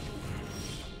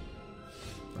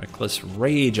 Reckless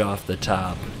Rage off the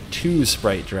top. 2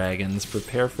 Sprite Dragons,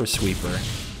 prepare for Sweeper.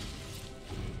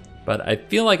 But I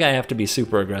feel like I have to be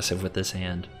super aggressive with this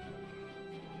hand.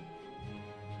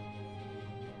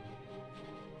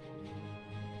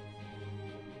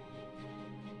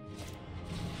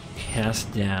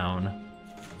 Cast down.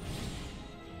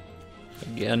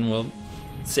 Again, we'll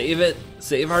save it.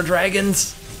 Save our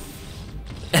dragons.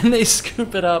 And they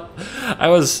scoop it up. I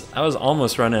was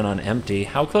almost running on empty.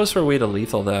 How close were we to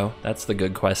lethal though? That's the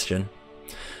good question.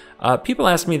 People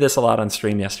asked me this a lot on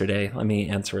stream yesterday. Let me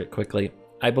answer it quickly.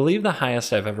 I believe the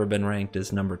highest I've ever been ranked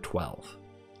is number 12.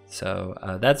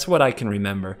 So that's what I can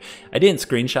remember. I didn't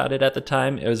screenshot it at the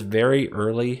time. It was very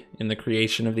early in the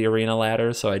creation of the arena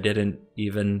ladder, so I didn't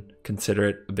even consider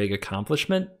it a big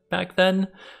accomplishment back then.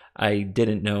 I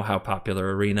didn't know how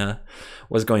popular arena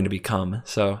was going to become,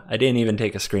 so I didn't even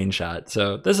take a screenshot.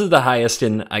 So this is the highest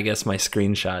in, I guess, my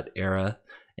screenshot era.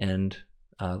 And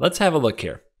let's have a look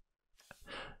here.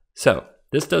 So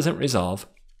this doesn't resolve.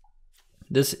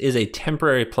 This is a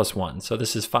temporary +1, so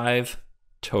this is 5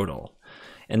 total.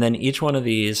 And then each one of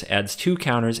these adds 2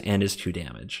 counters and is 2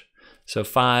 damage. So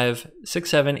 5, 6,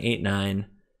 7, 8, 9,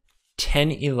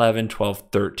 10, 11, 12,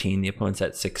 13. The opponent's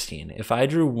at 16. If I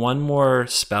drew one more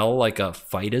spell, like a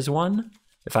Fight as 1,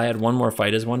 if I had one more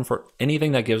Fight as 1 for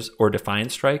anything that gives, or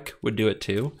Defiant Strike would do it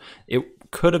too,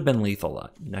 it could have been lethal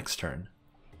next turn.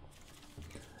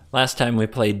 Last time we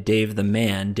played Dave the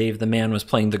Man was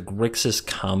playing the Grixis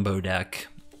combo deck.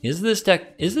 Is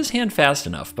this hand fast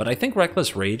enough? But I think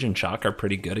Reckless Rage and Shock are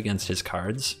pretty good against his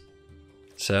cards.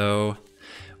 So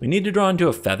we need to draw into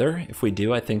a Feather. If we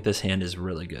do, I think this hand is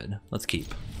really good. Let's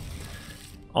keep.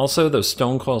 Also, those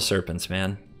Stone Coil Serpents,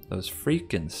 man. Those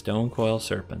freaking Stone Coil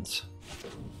Serpents.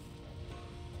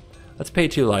 Let's pay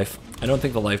 2 life. I don't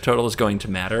think the life total is going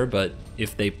to matter, but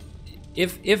if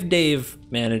Dave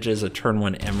manages a turn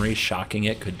 1 Emery, shocking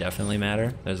it could definitely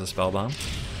matter. There's a Spell Bomb.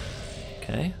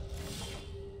 Okay.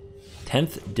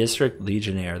 10th District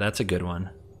Legionnaire, that's a good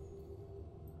one.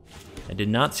 I did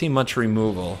not see much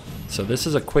removal, so this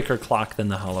is a quicker clock than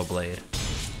the Hollow Blade.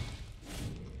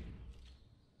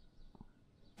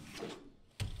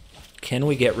 Can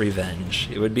we get revenge?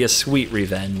 It would be a sweet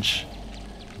revenge.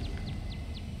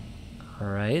 All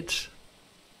right.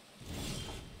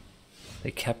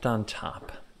 They kept on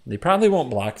top. They probably won't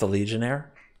block the Legionnaire.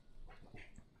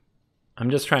 I'm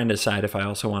just trying to decide if I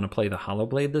also want to play the Hollow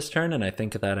Blade this turn, and I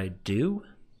think that I do.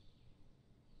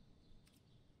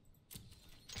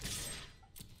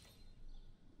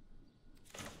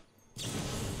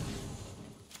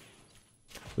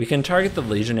 We can target the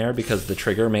Legionnaire because the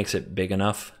trigger makes it big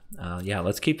enough. Yeah,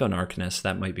 let's keep an Arcanist.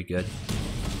 That might be good.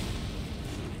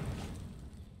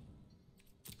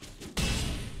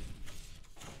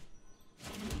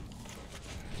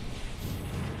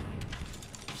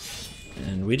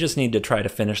 And we just need to try to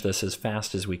finish this as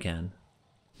fast as we can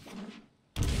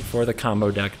before the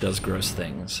combo deck does gross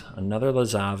things. Another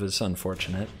Lazav is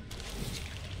unfortunate.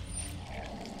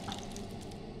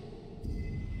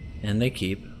 And they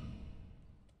keep.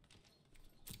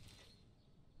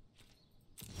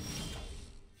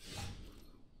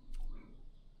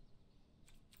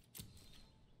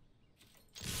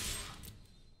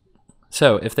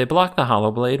 So if they block the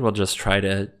Hollow Blade, we'll just try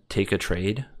to take a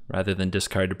trade rather than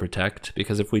discard to protect,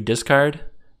 because if we discard,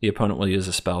 the opponent will use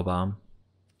a Spell Bomb.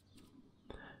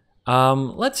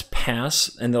 Let's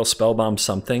pass, and they'll Spell Bomb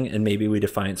something, and maybe we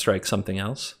Defiant Strike something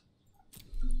else.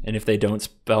 And if they don't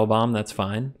Spell Bomb, that's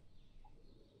fine.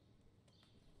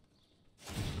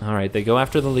 All right, they go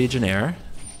after the Legionnaire.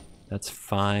 That's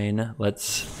fine.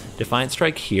 Let's Defiant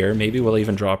Strike here. Maybe we'll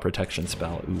even draw a protection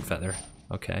spell. Ooh, Feather.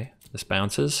 Okay, this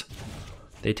bounces.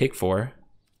 They take 4.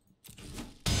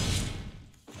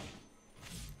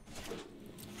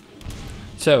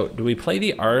 So, do we play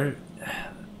the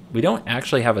We don't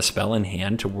actually have a spell in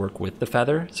hand to work with the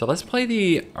Feather, so let's play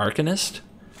the Arcanist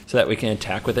so that we can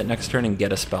attack with it next turn and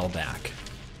get a spell back.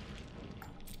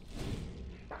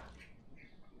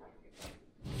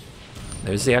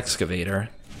 There's the Excavator.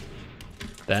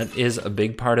 That is a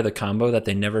big part of the combo that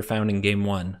they never found in game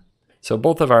 1. So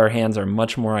both of our hands are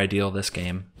much more ideal this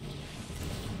game.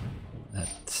 That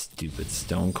stupid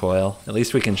Stone Coil. At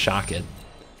least we can shock it.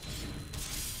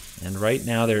 And right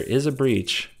now there is a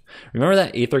breach. Remember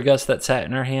that Aether Gust that sat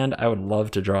in our hand? I would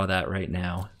love to draw that right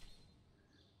now.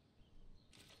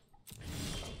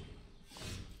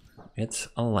 It's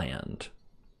a land.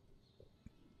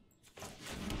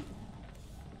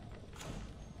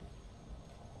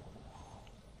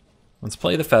 Let's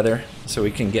play the Feather so we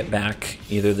can get back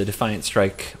either the Defiant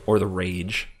Strike or the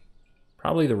Rage.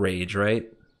 Probably the Rage, right?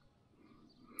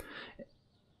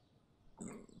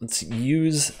 Let's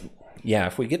use... Yeah,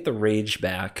 if we get the Rage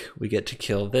back, we get to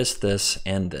kill this, this,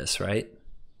 and this, right?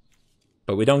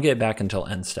 But we don't get it back until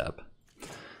end step.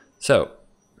 So,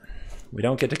 we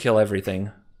don't get to kill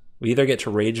everything. We either get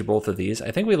to Rage both of these. I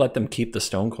think we let them keep the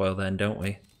Stone Coil then, don't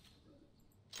we?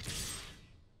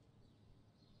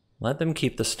 Let them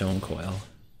keep the Stone Coil.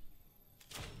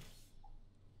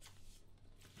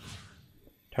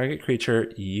 Target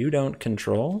creature you don't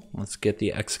control. Let's get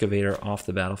the Excavator off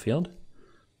the battlefield.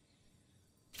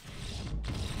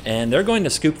 And they're going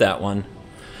to scoop that one.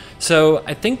 So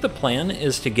I think the plan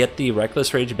is to get the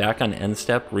Reckless Rage back on end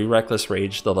step, re-Reckless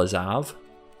Rage the Lazav.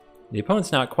 The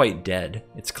opponent's not quite dead.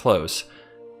 It's close.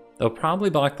 They'll probably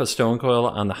block the Stone Coil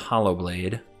on the Hollow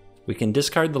Blade. We can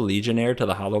discard the Legionnaire to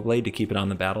the Hollow Blade to keep it on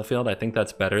the battlefield. I think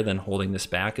that's better than holding this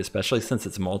back, especially since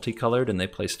it's multicolored and they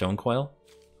play Stone Coil.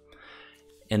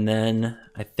 And then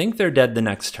I think they're dead the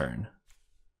next turn.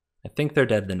 It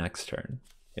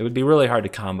would be really hard to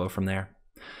combo from there.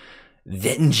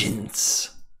 Vengeance.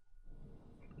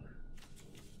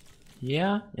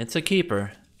 Yeah, it's a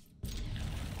keeper.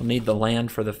 We'll need the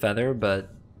land for the Feather,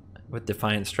 but with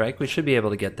Defiant Strike, we should be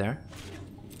able to get there.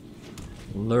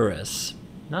 Lurrus.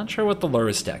 Not sure what the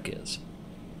Lurrus deck is.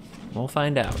 We'll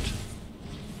find out.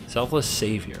 Selfless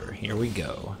Savior. Here we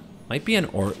go. Might be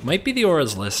the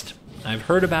Aura's List. I've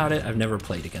heard about it. I've never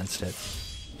played against it.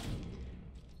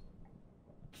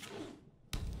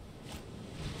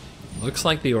 Looks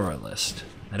like the Aura List.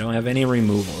 I don't have any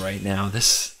removal right now.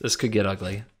 This could get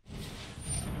ugly.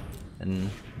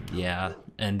 And yeah,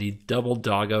 and the double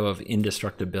doggo of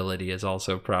indestructibility is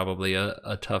also probably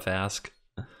a tough ask.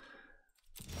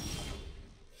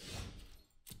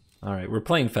 Alright, we're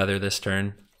playing Feather this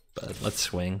turn, but let's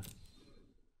swing.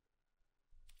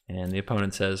 And the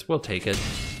opponent says, we'll take it.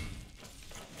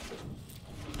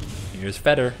 Here's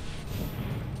Feather.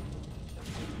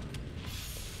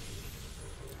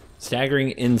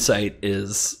 Staggering Insight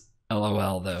is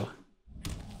LOL, though.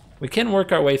 We can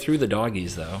work our way through the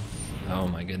doggies, though. Oh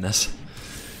my goodness.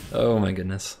 Oh my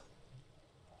goodness.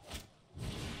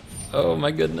 Oh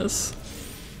my goodness.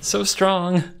 So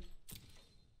strong.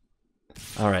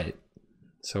 Alright.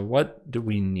 So what do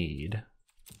we need?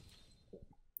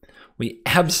 We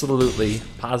absolutely,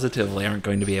 positively aren't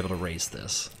going to be able to raise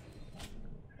this.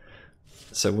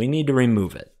 So we need to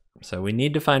remove it. So we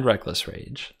need to find Reckless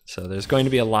Rage. So there's going to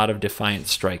be a lot of Defiant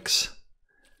Strikes.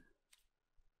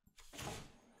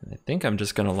 I think I'm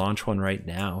just going to launch one right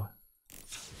now.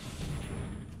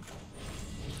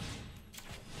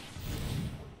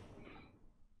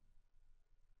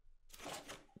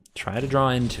 Try to draw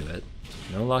into it.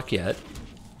 No luck yet.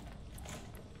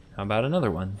 How about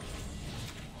another one?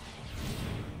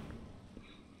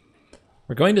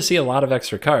 We're going to see a lot of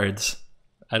extra cards.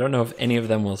 I don't know if any of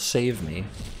them will save me.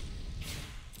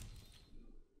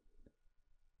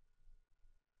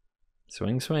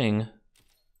 Swing, swing.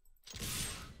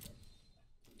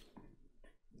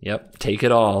 Yep, take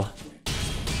it all.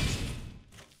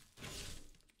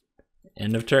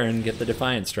 End of turn, get the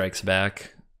Defiant Strikes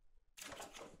back.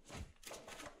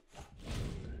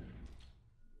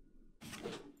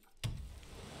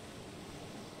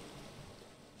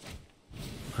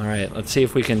 Alright, let's see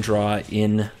if we can draw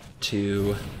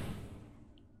into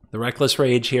the Reckless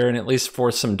Rage here and at least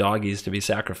force some doggies to be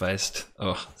sacrificed.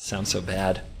 Oh, sounds so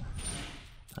bad.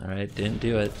 Alright, didn't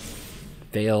do it.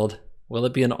 Failed. Will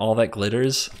it be an All That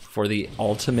Glitters for the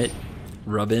ultimate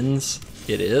Rubbins?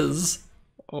 It is.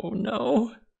 Oh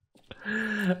no.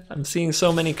 I'm seeing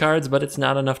so many cards, but it's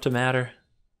not enough to matter.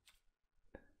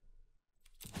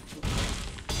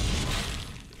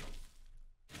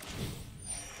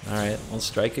 Alright, we'll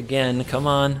strike again. Come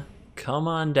on. Come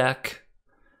on, deck.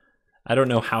 I don't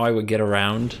know how I would get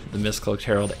around the Mistcloaked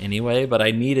Herald anyway, but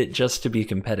I need it just to be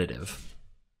competitive.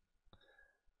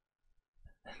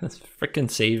 That's frickin'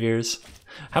 Saviors.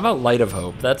 How about Light of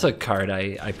Hope? That's a card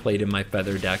I played in my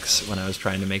Feather decks when I was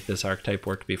trying to make this archetype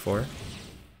work before.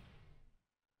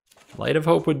 Light of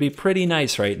Hope would be pretty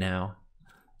nice right now.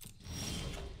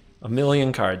 A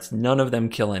million cards. None of them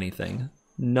kill anything.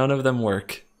 None of them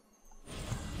work.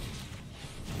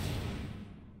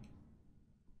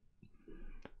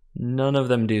 None of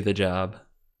them do the job.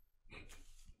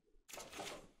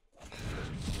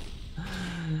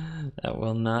 That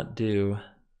will not do.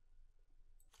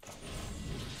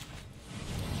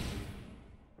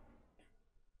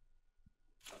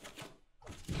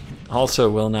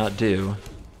 Also will not do.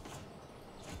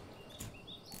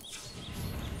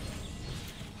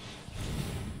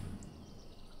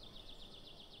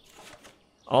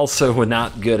 Also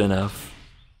not good enough.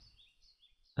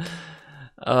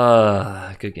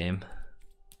 Good game.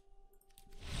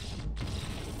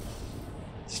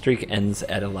 Streak ends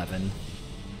at 11.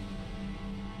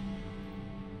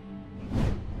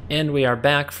 And we are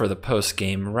back for the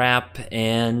post-game wrap,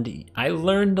 and I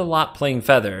learned a lot playing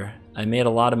Feather. I made a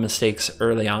lot of mistakes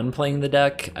early on playing the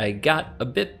deck. I got a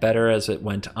bit better as it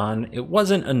went on. It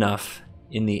wasn't enough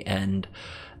in the end.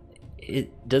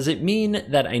 Does it mean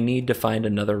that I need to find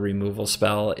another removal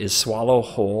spell? Is Swallow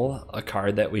Whole a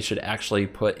card that we should actually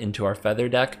put into our Feather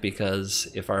deck? Because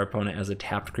if our opponent has a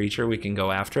tapped creature, we can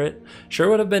go after it. Sure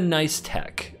would have been nice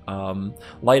tech.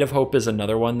 Light of Hope is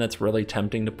another one that's really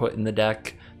tempting to put in the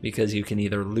deck, because you can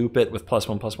either loop it with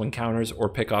 +1/+1 counters or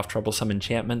pick off troublesome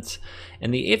enchantments.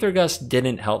 And the Aether Gust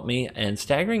didn't help me, and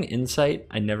Staggering Insight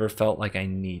I never felt like I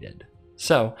needed.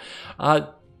 So,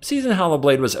 Seasoned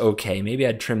Hollowblade was okay. Maybe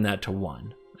I'd trim that to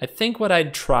 1. I think what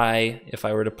I'd try, if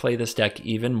I were to play this deck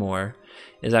even more,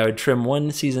 is I would trim 1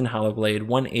 Seasoned Hollowblade,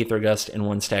 1 Aether Gust, and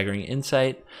 1 Staggering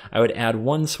Insight. I would add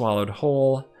 1 Swallowed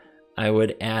Whole. I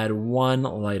would add 1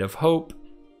 Light of Hope,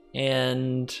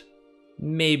 and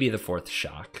maybe the 4th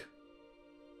Shock.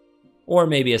 Or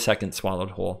maybe a 2nd Swallowed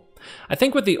Whole. I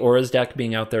think with the Auras deck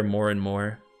being out there more and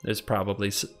more, there's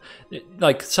probably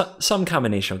like some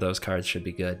combination of those cards should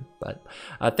be good. But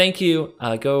thank you.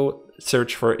 Go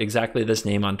search for exactly this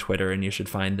name on Twitter and you should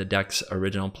find the deck's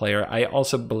original player. I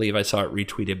also believe I saw it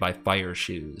retweeted by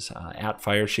Fireshoes, at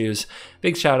Fireshoes.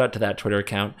 Big shout out to that Twitter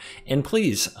account. And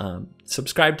please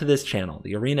subscribe to this channel,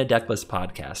 the Arena Decklist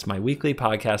Podcast, my weekly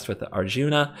podcast with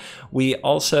Arjuna. We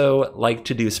also like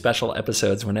to do special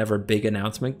episodes whenever big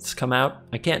announcements come out.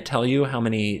 I can't tell you how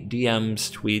many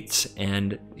DMs, tweets,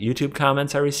 and YouTube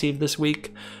comments I received this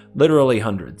week. Literally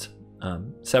hundreds,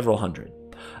 several hundred.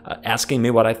 Asking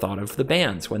me what I thought of the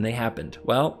bans when they happened.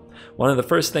 Well, one of the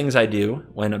first things I do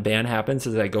when a ban happens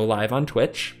is I go live on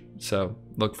Twitch. So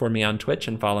look for me on Twitch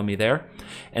and follow me there.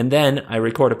 And then I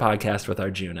record a podcast with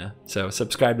Arjuna. So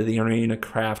subscribe to the Arena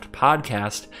Craft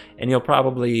podcast and you'll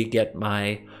probably get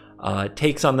my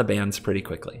takes on the bans pretty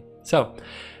quickly. So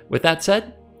with that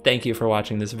said, thank you for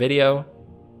watching this video.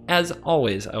 As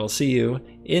always, I will see you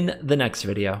in the next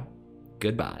video.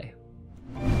 Goodbye.